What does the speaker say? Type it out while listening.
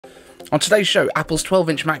On today's show, Apple's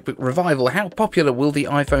 12-inch MacBook revival, how popular will the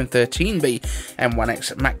iPhone 13 be,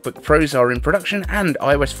 M1X MacBook Pros are in production, and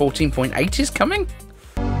iOS 14.8 is coming?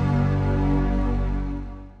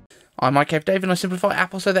 I'm iCave Dave and I simplify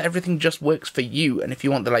Apple so that everything just works for you, and if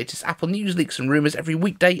you want the latest Apple news, leaks and rumours every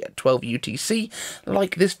weekday at 12 UTC,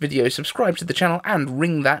 like this video, subscribe to the channel and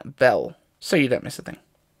ring that bell so you don't miss a thing.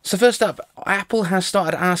 So first up, Apple has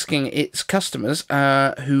started asking its customers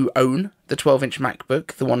who own the 12-inch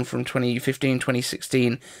MacBook, the one from 2015,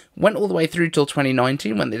 2016, went all the way through till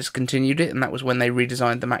 2019 when they discontinued it, and that was when they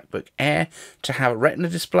redesigned the MacBook Air to have a Retina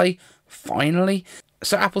display, finally.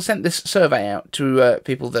 So Apple sent this survey out to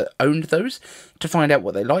people that owned those to find out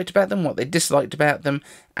what they liked about them, what they disliked about them,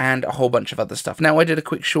 and a whole bunch of other stuff. Now, I did a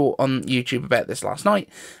quick short on YouTube about this last night,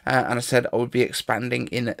 and I said I would be expanding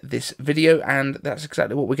in this video, and that's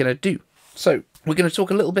exactly what we're going to do. So, we're going to talk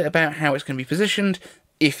a little bit about how it's going to be positioned,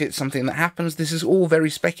 if it's something that happens. This is all very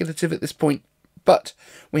speculative at this point, but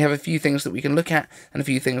we have a few things that we can look at, and a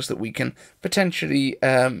few things that we can potentially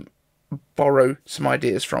borrow some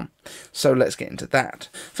ideas from. So let's get into that.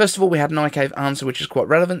 First of all, we had an iCave answer which is quite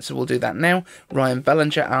relevant, so we'll do that now. Ryan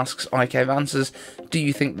Ballenger asks iCave Answers, do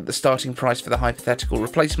you think that the starting price for the hypothetical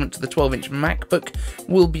replacement to the 12-inch MacBook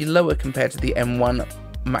will be lower compared to the M1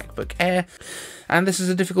 MacBook Air? And this is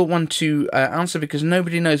a difficult one to answer because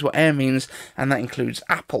nobody knows what Air means, and that includes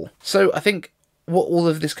Apple. So I think what all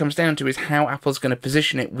of this comes down to is how Apple's going to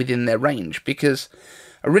position it within their range, because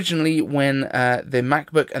originally, when the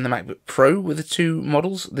MacBook and the MacBook Pro were the two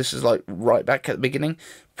models, this is like right back at the beginning,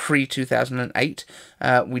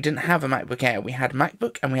 pre-2008, we didn't have a MacBook Air. We had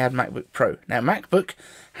MacBook and we had MacBook Pro. Now, MacBook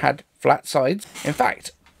had flat sides. In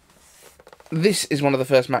fact, this is one of the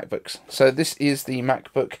first MacBooks. So this is the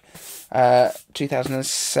MacBook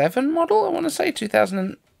 2007 model, I want to say,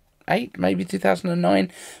 2008, maybe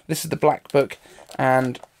 2009. This is the Black Book,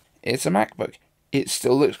 and it's a MacBook. It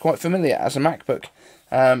still looks quite familiar as a MacBook.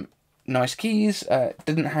 Nice keys,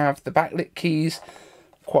 didn't have the backlit keys,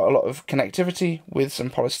 quite a lot of connectivity with some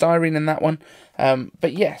polystyrene in that one,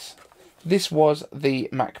 but yes, this was the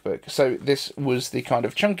MacBook. So this was the kind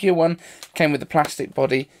of chunkier one, came with the plastic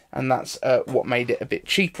body, and that's what made it a bit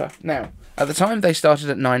cheaper. Now, at the time, they started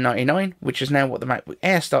at $999, which is now what the MacBook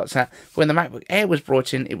Air starts at. When the MacBook Air was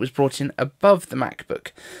brought in, it was brought in above the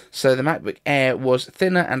MacBook. So the MacBook Air was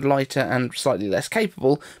thinner and lighter and slightly less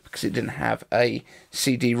capable because it didn't have a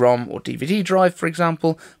CD-ROM or DVD drive, for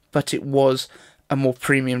example, but it was a more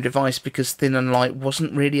premium device because thin and light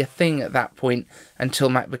wasn't really a thing at that point until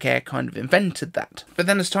MacBook Air kind of invented that. But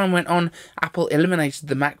then as time went on, Apple eliminated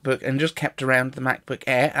the MacBook and just kept around the MacBook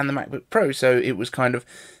Air and the MacBook Pro, so it was kind of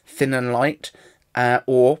thin and light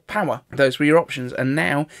or power. Those were your options, and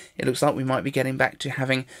now it looks like we might be getting back to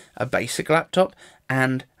having a basic laptop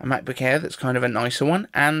and a MacBook Air that's kind of a nicer one,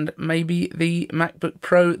 and maybe the MacBook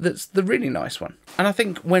Pro that's the really nice one. And I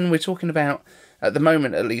think when we're talking about, at the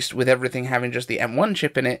moment at least, with everything having just the M1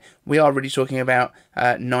 chip in it, we are really talking about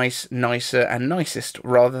nice, nicer, and nicest,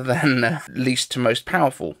 rather than least to most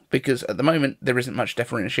powerful, because at the moment there isn't much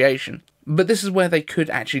differentiation. But this is where they could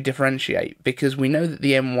actually differentiate, because we know that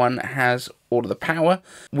the M1 has all of the power.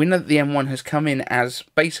 We know that the M1 has come in as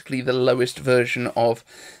basically the lowest version of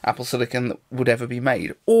Apple Silicon that would ever be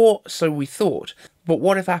made, or so we thought. But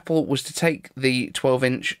what if Apple was to take the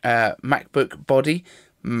 12-inch MacBook body,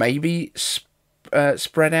 maybe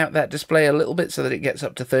spread out that display a little bit so that it gets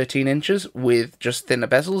up to 13 inches with just thinner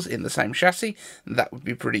bezels in the same chassis? That would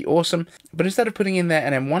be pretty awesome. But instead of putting in there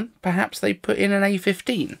an M1, perhaps they put in an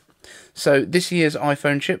A15. So this year's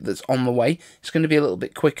iPhone chip that's on the way is going to be a little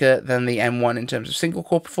bit quicker than the M1 in terms of single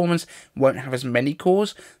core performance, won't have as many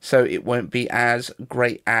cores, so it won't be as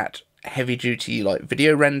great at heavy duty like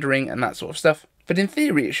video rendering and that sort of stuff. But in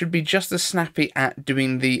theory, it should be just as snappy at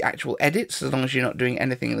doing the actual edits, as long as you're not doing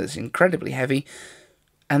anything that's incredibly heavy.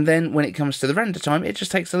 And then when it comes to the render time, it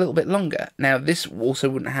just takes a little bit longer. Now, this also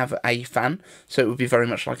wouldn't have a fan, so it would be very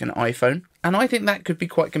much like an iPhone. And I think that could be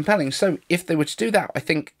quite compelling. So if they were to do that, I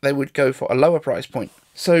think they would go for a lower price point.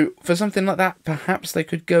 So for something like that, perhaps they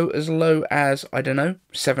could go as low as, I don't know,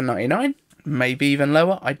 $799, maybe even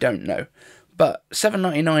lower, I don't know. But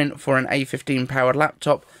 $799 for an A15 powered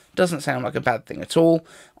laptop doesn't sound like a bad thing at all.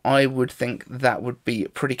 I would think that would be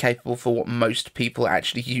pretty capable for what most people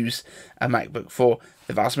actually use a MacBook for.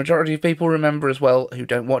 The vast majority of people, remember as well, who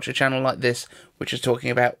don't watch a channel like this, which is talking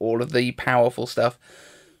about all of the powerful stuff,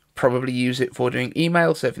 probably use it for doing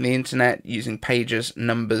email, surfing the internet, using pages,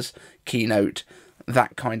 numbers, Keynote,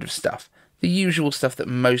 that kind of stuff. the usual stuff that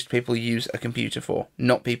most people use a computer for,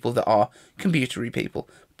 not people that are computery people.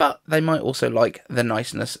 But they might also like the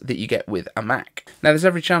niceness that you get with a Mac. Now, there's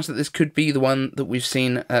every chance that this could be the one that we've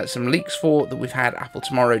seen some leaks for, that we've had Apple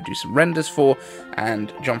Tomorrow do some renders for,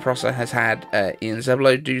 and John Prosser has had Ian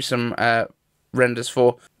Zeblo do some renders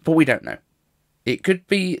for, but we don't know. It could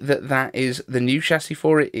be that that is the new chassis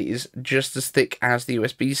for it. It is just as thick as the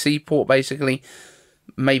USB-C port, basically.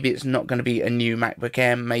 Maybe it's not going to be a new MacBook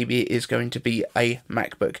Air. Maybe it is going to be a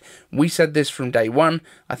MacBook. We said this from day one.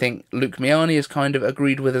 I think Luke Miani has kind of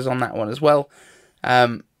agreed with us on that one as well.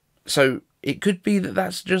 So it could be that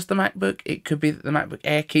that's just the MacBook. It could be that the MacBook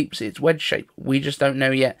Air keeps its wedge shape. We just don't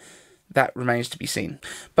know yet. That remains to be seen.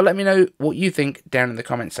 But let me know what you think down in the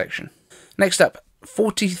comments section. Next up,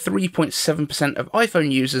 43.7% of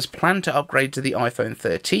iPhone users plan to upgrade to the iPhone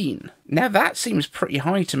 13. Now that seems pretty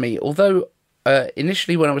high to me, although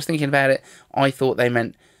initially when I was thinking about it, I thought they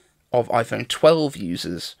meant of iPhone 12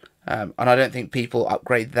 users. And I don't think people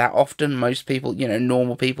upgrade that often. Most people, you know,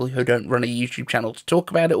 normal people who don't run a YouTube channel to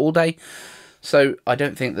talk about it all day. So I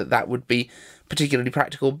don't think that that would be particularly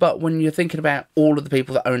practical. But when you're thinking about all of the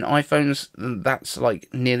people that own iPhones, that's like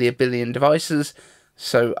nearly 1 billion devices.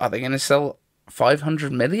 So are they going to sell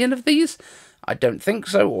 500 million of these? I don't think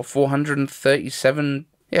so. Or 437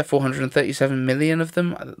 million of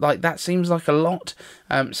them. Like, that seems like a lot.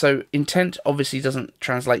 So intent obviously doesn't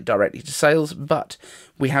translate directly to sales, but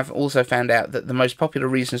we have also found out that the most popular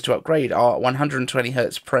reasons to upgrade are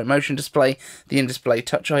 120Hz ProMotion display, the in-display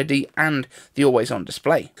Touch ID, and the always-on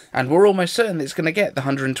display. And we're almost certain that it's going to get the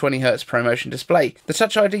 120Hz ProMotion display. The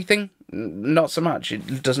Touch ID thing, not so much.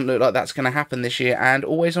 It doesn't look like that's going to happen this year. And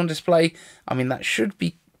always-on display, I mean, that should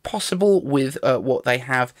be possible with what they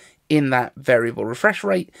have in that variable refresh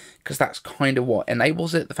rate, because that's kind of what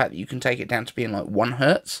enables it, the fact that you can take it down to being like 1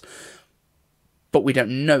 Hz. But we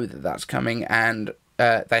don't know that that's coming, and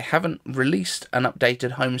they haven't released an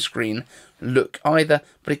updated home screen look either,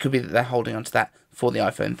 but it could be that they're holding on to that for the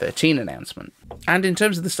iPhone 13 announcement. And in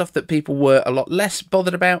terms of the stuff that people were a lot less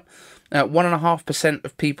bothered about, 1.5%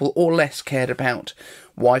 of people or less cared about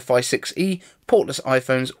Wi-Fi 6E, portless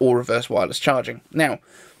iPhones, or reverse wireless charging. Now,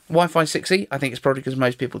 Wi-Fi 6E, I think it's probably because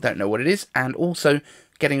most people don't know what it is, and also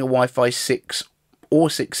getting a Wi-Fi 6 or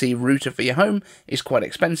 6E router for your home is quite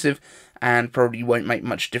expensive, and probably won't make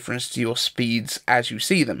much difference to your speeds as you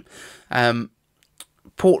see them.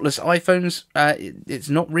 Portless iPhones, it's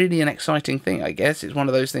not really an exciting thing, I guess. It's one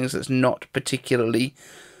of those things that's not particularly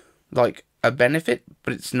like a benefit,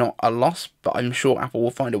 but it's not a loss, but I'm sure Apple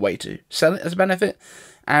will find a way to sell it as a benefit.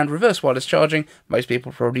 And reverse wireless charging, most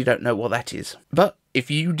people probably don't know what that is. But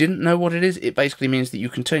if you didn't know what it is, it basically means that you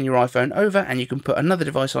can turn your iPhone over and you can put another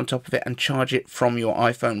device on top of it and charge it from your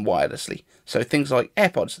iPhone wirelessly. So things like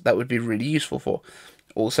AirPods, that would be really useful for.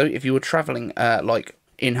 Also, if you were traveling, like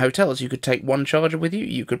in hotels, you could take one charger with you,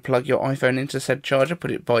 you could plug your iPhone into said charger,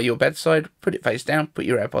 put it by your bedside, put it face down, put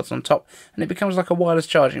your AirPods on top, and it becomes like a wireless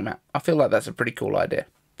charging mat. I feel like that's a pretty cool idea.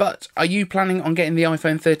 But are you planning on getting the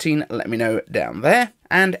iPhone 13? Let me know down there.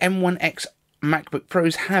 And M1X MacBook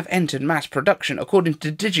Pros have entered mass production. According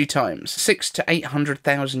to DigiTimes, 600,000 to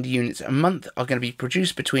 800,000 units a month are going to be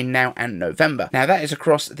produced between now and November. Now that is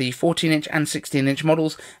across the 14-inch and 16-inch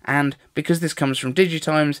models, and because this comes from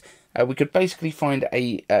DigiTimes, we could basically find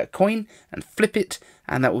a coin and flip it,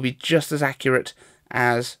 and that will be just as accurate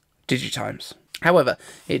as DigiTimes. However,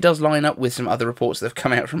 it does line up with some other reports that have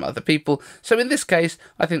come out from other people, so in this case,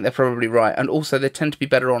 I think they're probably right, and also they tend to be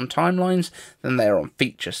better on timelines than they are on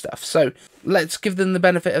feature stuff. So let's give them the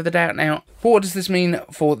benefit of the doubt now. What does this mean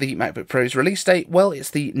for the MacBook Pro's release date? Well, it's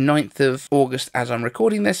the 9th of August as I'm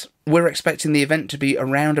recording this. We're expecting the event to be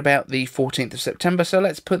around about the 14th of September, so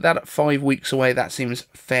let's put that at 5 weeks away. That seems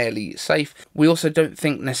fairly safe. We also don't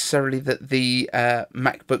think necessarily that the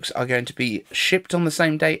MacBooks are going to be shipped on the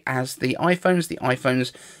same day as the iPhones. The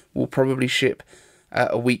iPhones will probably ship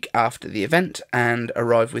a week after the event and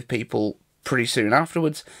arrive with people pretty soon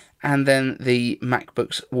afterwards. And then the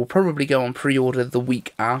MacBooks will probably go on pre-order the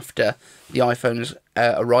week after the iPhones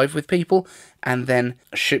arrive with people, and then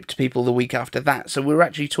ship to people the week after that. So we're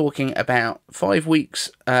actually talking about 5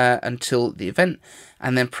 weeks until the event,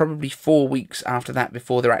 and then probably 4 weeks after that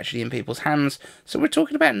before they're actually in people's hands. So we're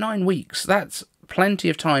talking about 9 weeks. That's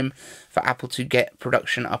plenty of time for Apple to get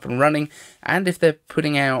production up and running. And if they're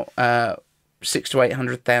putting out 600,000 to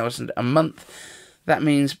 800,000 a month, that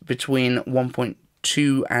means between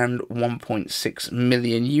 1.2 and 1.6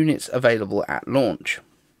 million units available at launch.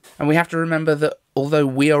 And we have to remember that although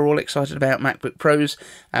we are all excited about MacBook Pros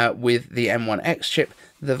with the M1X chip,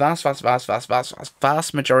 the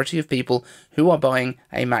vast majority of people who are buying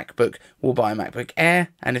a MacBook will buy a MacBook Air,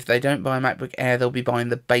 and if they don't buy a MacBook Air, they'll be buying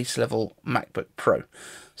the base level MacBook Pro.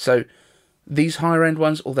 So these higher end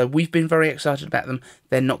ones, although we've been very excited about them,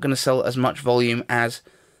 they're not going to sell as much volume as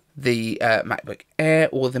the MacBook Air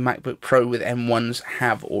or the MacBook Pro with M1s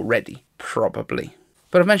have already, probably.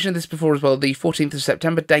 But I've mentioned this before as well, the 14th of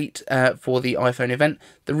September date for the iPhone event.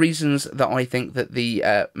 The reasons that I think that the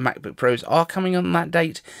MacBook Pros are coming on that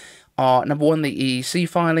date are, number one, the EEC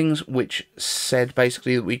filings, which said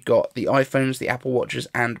basically that we've got the iPhones, the Apple Watches,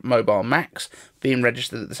 and mobile Macs being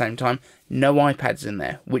registered at the same time. No iPads in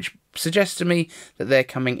there, which suggests to me that they're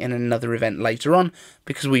coming in another event later on,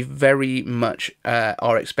 because we very much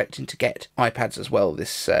are expecting to get iPads as well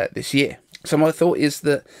this year. So my thought is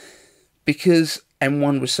that because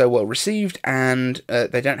M1 was so well received, and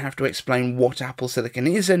they don't have to explain what Apple Silicon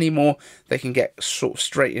is anymore, they can get sort of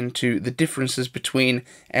straight into the differences between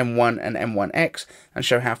M1 and M1X and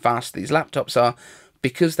show how fast these laptops are.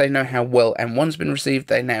 Because they know how well M1's been received,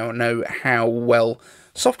 they now know how well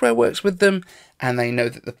software works with them, and they know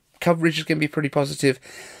that the coverage is going to be pretty positive.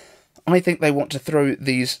 I think they want to throw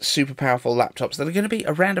these super powerful laptops that are going to be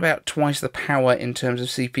around about twice the power in terms of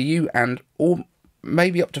CPU and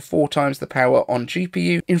maybe up to 4 times the power on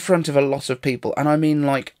GPU in front of a lot of people. And I mean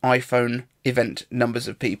like iPhone event numbers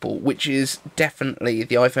of people, which is definitely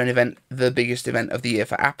the iPhone event, the biggest event of the year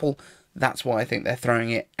for Apple. That's why I think they're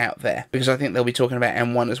throwing it out there, because I think they'll be talking about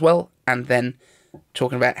M1 as well, and then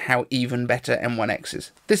talking about how even better M1X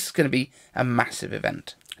is. This is going to be a massive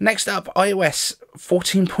event. Next up, iOS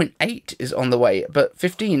 14.8 is on the way, but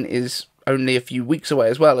 15 is only a few weeks away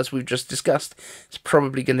as well, as we've just discussed. It's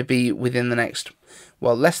probably going to be within the next,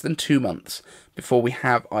 well, less than 2 months before we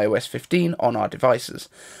have iOS 15 on our devices.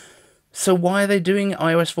 So why are they doing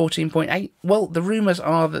iOS 14.8? Well, the rumours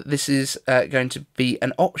are that this is going to be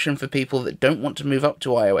an option for people that don't want to move up to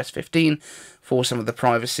iOS 15 for some of the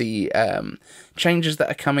privacy changes that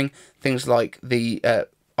are coming. Things like the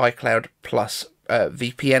iCloud Plus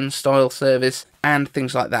VPN style service and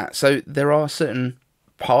things like that. So there are certain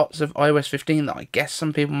parts of iOS 15 that I guess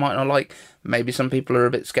some people might not like. Maybe some people are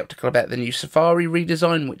a bit skeptical about the new Safari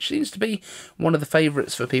redesign, which seems to be one of the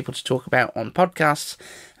favourites for people to talk about on podcasts.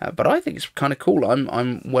 But I think it's kind of cool.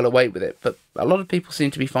 I'm well away with it. But a lot of people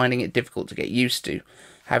seem to be finding it difficult to get used to,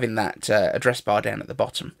 having that address bar down at the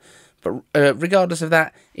bottom. But regardless of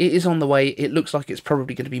that, it is on the way. It looks like it's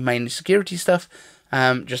probably going to be mainly security stuff,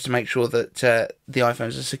 just to make sure that the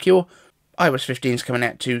iPhones are secure. iOS 15 is coming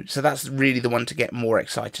out too, so that's really the one to get more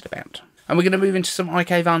excited about. And we're going to move into some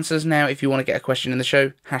iCave answers now. If you want to get a question in the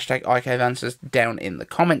show, hashtag iCave answers down in the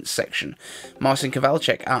comments section. Marcin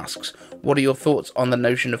Kowalczyk asks, what are your thoughts on the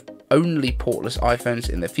notion of only portless iPhones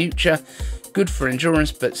in the future? Good for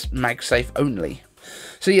endurance, but MagSafe only.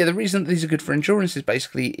 So yeah, the reason that these are good for endurance is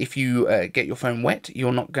basically if you get your phone wet,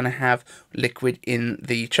 you're not going to have liquid in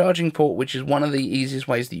the charging port, which is one of the easiest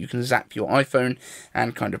ways that you can zap your iPhone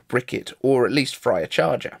and kind of brick it, or at least fry a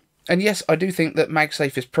charger. And yes, I do think that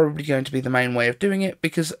MagSafe is probably going to be the main way of doing it,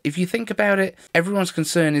 because if you think about it, everyone's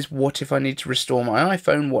concern is, what if I need to restore my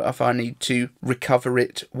iPhone? What if I need to recover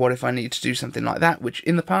it? What if I need to do something like that? Which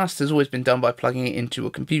in the past has always been done by plugging it into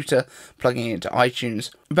a computer, plugging it into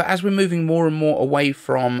iTunes. But as we're moving more and more away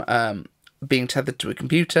from being tethered to a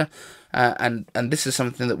computer, and this is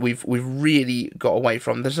something that we've really got away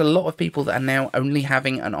from. There's a lot of people that are now only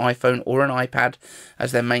having an iPhone or an iPad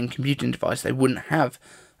as their main computing device. They wouldn't have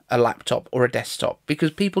a laptop or a desktop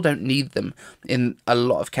because people don't need them in a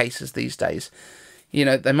lot of cases these days. You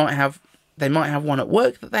know, they might have one at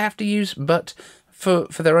work that they have to use, but for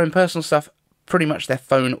their own personal stuff, pretty much their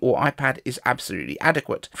phone or iPad is absolutely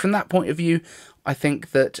adequate. From that point of view, I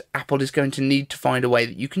think that Apple is going to need to find a way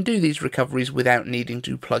that you can do these recoveries without needing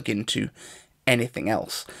to plug into anything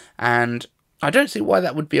else. And I don't see why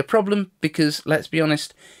that would be a problem, because let's be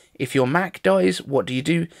honest, if your Mac dies, what do you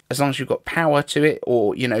do? As long as you've got power to it,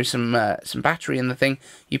 or you know, some battery in the thing,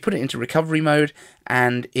 you put it into recovery mode,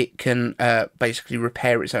 and it can basically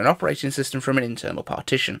repair its own operating system from an internal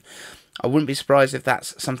partition. I wouldn't be surprised if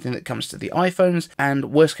that's something that comes to the iPhones,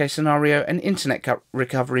 and worst case scenario, an internet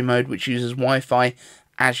recovery mode which uses Wi-Fi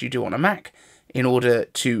as you do on a Mac, in order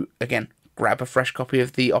to, again, grab a fresh copy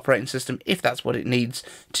of the operating system if that's what it needs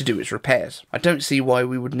to do its repairs. I don't see why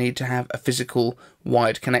we would need to have a physical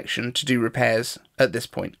wired connection to do repairs at this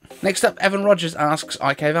point. Next up, Evan Rogers asks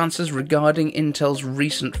iCave answers regarding Intel's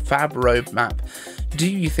recent fab roadmap. Do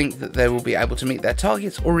you think that they will be able to meet their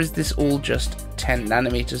targets, or is this all just 10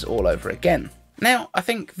 nanometers all over again? Now, I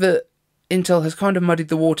think that Intel has kind of muddied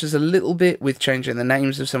the waters a little bit with changing the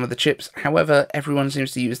names of some of the chips. However, everyone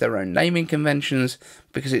seems to use their own naming conventions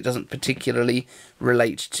because it doesn't particularly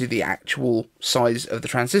relate to the actual size of the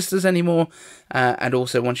transistors anymore. And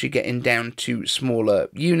also, once you get down to smaller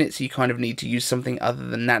units, you kind of need to use something other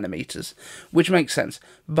than nanometers, which makes sense.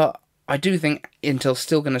 But I do think Intel's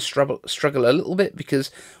still going to struggle a little bit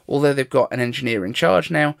because although they've got an engineer in charge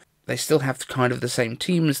now, they still have kind of the same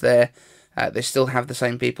teams there. They still have the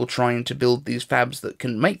same people trying to build these fabs that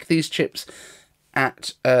can make these chips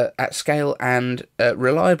at scale and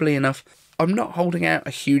reliably enough. I'm not holding out a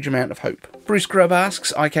huge amount of hope. Bruce Grubb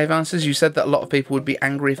asks, iCave Answers, you said that a lot of people would be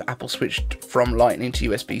angry if Apple switched from Lightning to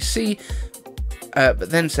USB-C, but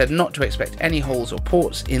then said not to expect any holes or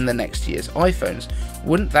ports in the next year's iPhones.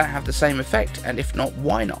 Wouldn't that have the same effect? And if not,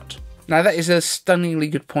 why not? Now that is a stunningly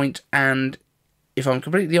good point, and if I'm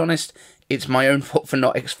completely honest, it's my own fault for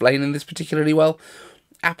not explaining this particularly well.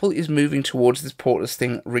 Apple is moving towards this portless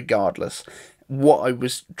thing regardless. What I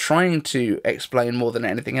was trying to explain more than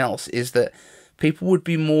anything else is that people would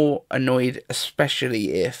be more annoyed,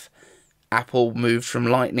 especially if Apple moved from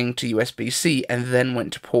Lightning to USB-C and then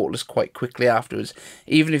went to portless quite quickly afterwards.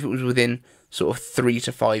 Even if it was within sort of 3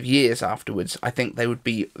 to 5 years afterwards, I think they would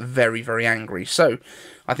be very, very angry. So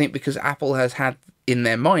I think because Apple has had in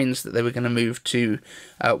their minds that they were going to move to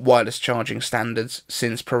wireless charging standards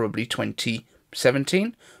since probably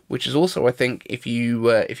 2017, which is also, I think, if you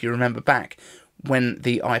remember back, when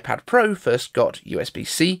the iPad Pro first got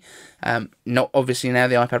USB-C. Not obviously now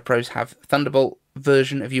the iPad Pros have Thunderbolt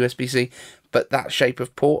version of USB-C, but that shape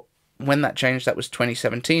of port, when that changed, that was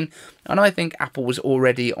 2017, and I think Apple was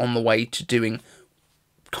already on the way to doing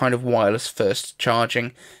kind of wireless first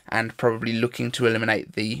charging and probably looking to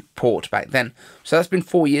eliminate the port back then. So that's been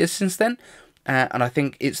 4 years since then. And I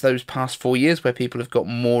think it's those past 4 years where people have got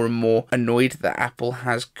more and more annoyed that Apple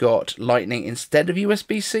has got Lightning instead of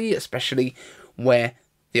USB-C, especially where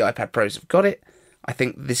the iPad Pros have got it. I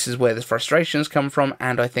think this is where the frustrations come from,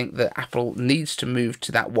 and I think that Apple needs to move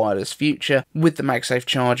to that wireless future with the MagSafe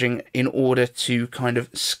charging in order to kind of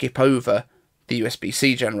skip over the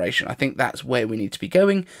USB-C generation. I think that's where we need to be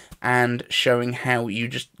going, and showing how you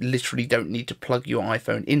just literally don't need to plug your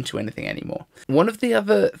iPhone into anything anymore. One of the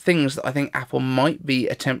other things that I think Apple might be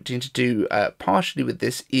attempting to do partially with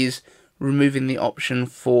this is removing the option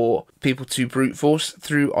for people to brute force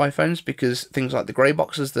through iPhones, because things like the grey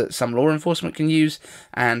boxes that some law enforcement can use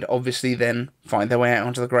and obviously then find their way out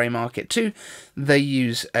onto the grey market too, they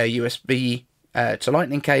use a USB to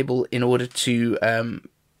Lightning cable in order to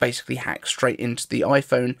basically hack straight into the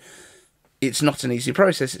iPhone. It's not an easy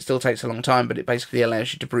process, it still takes a long time, but it basically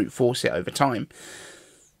allows you to brute force it over time.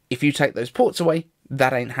 If you take those ports away,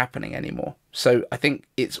 that ain't happening anymore. So I think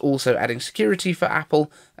it's also adding security for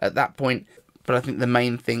Apple at that point, but I think the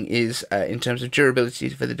main thing is in terms of durability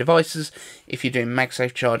for the devices, if you're doing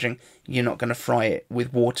MagSafe charging, you're not going to fry it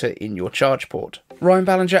with water in your charge port. Ryan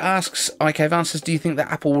Ballenger asks, iCave Answers, do you think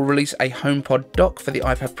that Apple will release a HomePod dock for the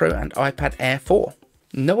iPad Pro and iPad Air 4?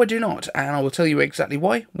 No, I do not, and I will tell you exactly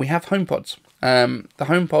why. We have HomePods. The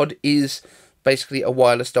HomePod is basically a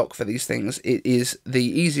wireless dock for these things. It is the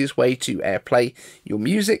easiest way to AirPlay your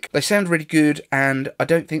music. They sound really good, and I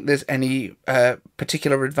don't think there's any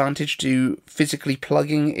particular advantage to physically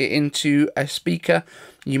plugging it into a speaker.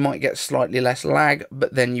 You might get slightly less lag,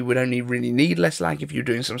 but then you would only really need less lag if you're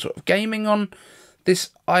doing some sort of gaming on this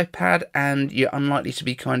iPad, and you're unlikely to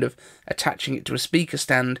be kind of attaching it to a speaker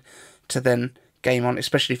stand to then game on,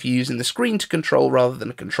 especially if you're using the screen to control rather than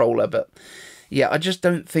a controller. But yeah, I just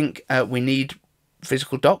don't think we need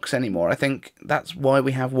physical docks anymore. I think that's why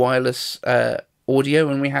we have wireless audio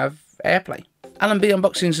and we have AirPlay. Alan B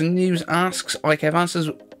Unboxings and News asks, iCave Answers,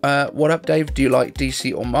 what up Dave, do you like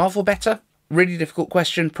DC or Marvel better? Really difficult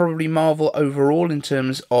question. Probably Marvel overall in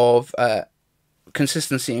terms of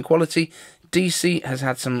consistency and quality. DC has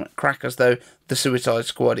had some crackers though. The Suicide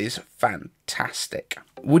Squad is fantastic.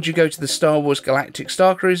 Would you go to the Star Wars Galactic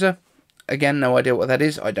Star Cruiser? Again, no idea what that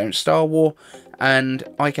is. I don't Star War. And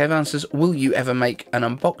iCave Answers, will you ever make an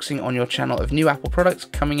unboxing on your channel of new Apple products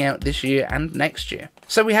coming out this year and next year?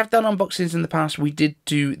 So we have done unboxings in the past. We did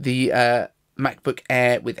do the MacBook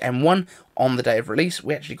Air with M1 on the day of release.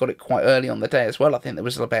 We actually got it quite early on the day as well. I think there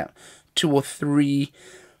was about 2 or 3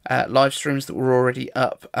 live streams that were already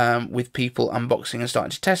up with people unboxing and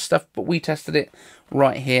starting to test stuff, but we tested it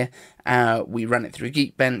right here. We ran it through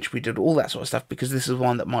Geekbench, we did all that sort of stuff, because this is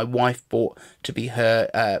one that my wife bought to be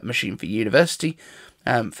her machine for university,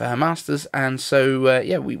 for her masters, and so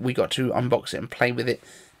yeah, we got to unbox it and play with it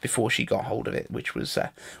before she got hold of it, which was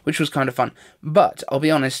kind of fun. But I'll be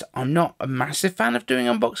honest, I'm not a massive fan of doing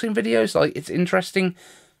unboxing videos. Like, it's interesting,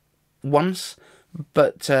 once,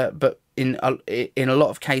 but in a lot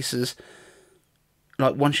of cases,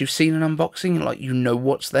 like once you've seen an unboxing, like you know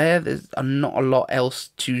what's there. There's not a lot else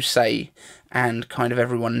to say, and kind of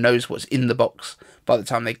everyone knows what's in the box by the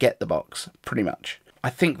time they get the box, pretty much. I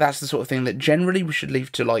think that's the sort of thing that generally we should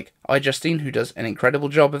leave to like iJustine, who does an incredible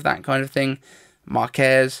job of that kind of thing. Mark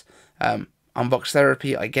Ayres, Unbox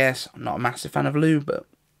Therapy, I guess. I'm not a massive fan of Lou, but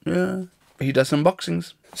yeah, he does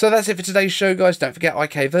unboxings. So that's it for today's show, guys. Don't forget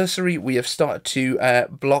IKversary. We have started to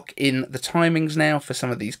block in the timings now for some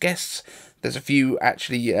of these guests. There's a few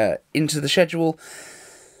actually into the schedule.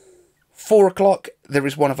 4 o'clock, there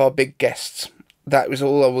is one of our big guests. That was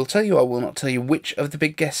all I will tell you. I will not tell you which of the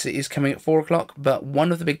big guests it is coming at 4 o'clock, but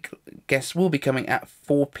one of the big guests will be coming at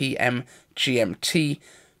 4 PM GMT.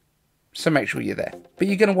 So make sure you're there. But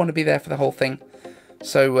you're going to want to be there for the whole thing.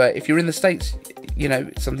 So if you're in the States, you know,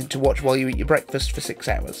 it's something to watch while you eat your breakfast for 6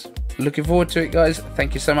 hours. Looking forward to it, guys.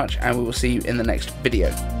 Thank you so much, and we will see you in the next video.